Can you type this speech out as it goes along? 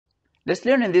Let's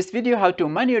learn in this video how to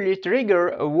manually trigger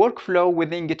a workflow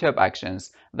within GitHub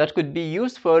Actions that could be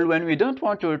useful when we don't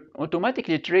want to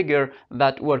automatically trigger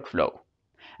that workflow.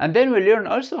 And then we'll learn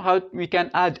also how we can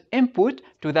add input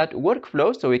to that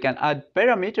workflow, so we can add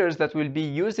parameters that will be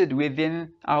used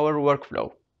within our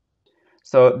workflow.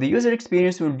 So the user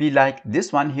experience will be like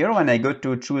this one here. When I go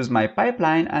to choose my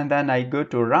pipeline and then I go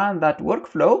to run that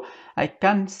workflow, I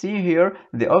can see here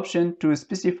the option to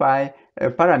specify a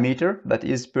parameter that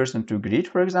is person to greet,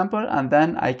 for example, and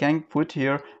then I can put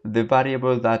here the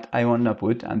variable that I want to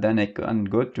put, and then I can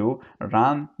go to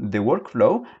run the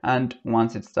workflow, and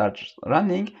once it starts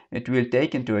running, it will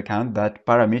take into account that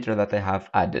parameter that I have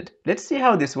added. Let's see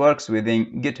how this works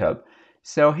within GitHub.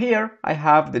 So here I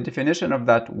have the definition of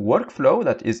that workflow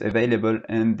that is available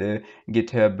in the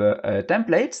GitHub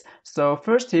templates. So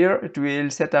first here it will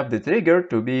set up the trigger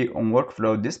to be on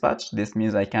workflow dispatch. This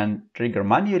means I can trigger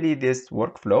manually this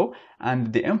workflow,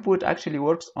 and the input actually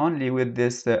works only with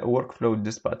this workflow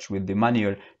dispatch with the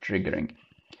manual triggering.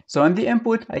 So in the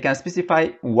input, I can specify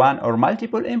one or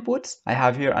multiple inputs. I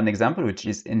have here an example, which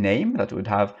is a name that would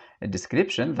have a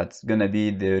description. That's going to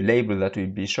be the label that will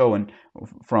be shown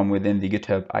from within the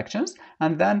GitHub Actions.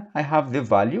 And then I have the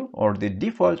value or the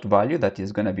default value that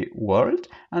is going to be world.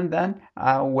 And then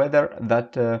whether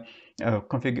that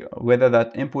whether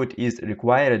that input is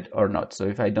required or not. So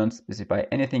if I don't specify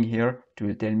anything here, it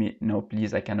will tell me, no,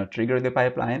 please, I cannot trigger the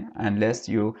pipeline unless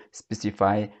you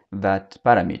specify that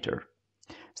parameter.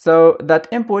 So that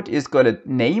input is called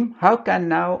name. How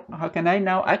can I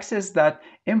now access that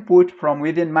input from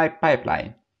within my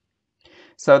pipeline?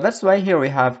 So that's why here we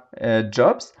have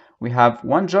jobs. We have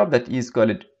one job that is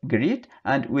called greet,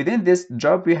 and within this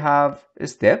job we have a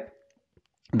step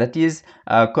that is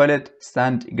called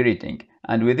send greeting.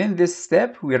 And within this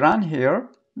step we run here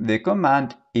the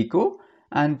command echo,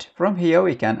 and from here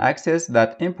we can access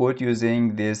that input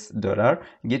using this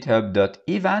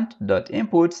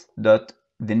 $github.event.inputs.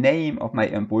 The name of my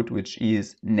input, which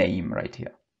is name right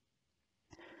here.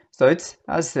 So it's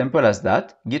as simple as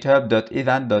that.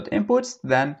 github.event.inputs,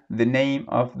 then the name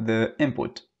of the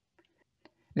input.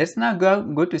 Let's now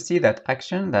go to see that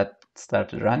action that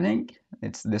started running.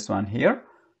 It's this one here,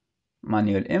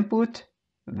 manual input.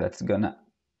 That's gonna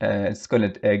it's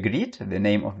called greet, the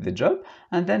name of the job,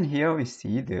 and then here we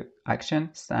see the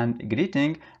action send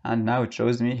greeting, and now it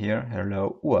shows me here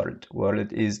hello world.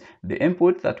 World is the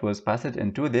input that was passed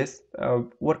into this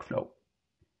workflow.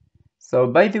 So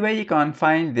by the way, you can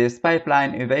find this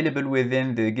pipeline available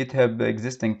within the GitHub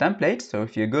existing template. So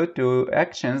if you go to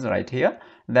actions right here,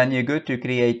 then you go to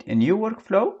create a new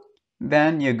workflow,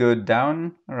 then you go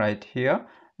down right here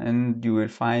and you will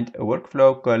find a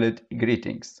workflow called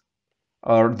greetings,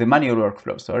 or the manual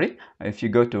workflow, sorry. If you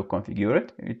go to configure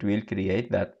it, it will create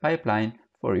that pipeline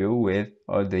for you with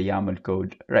all the YAML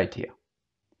code right here.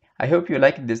 I hope you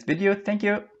liked this video. Thank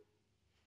you.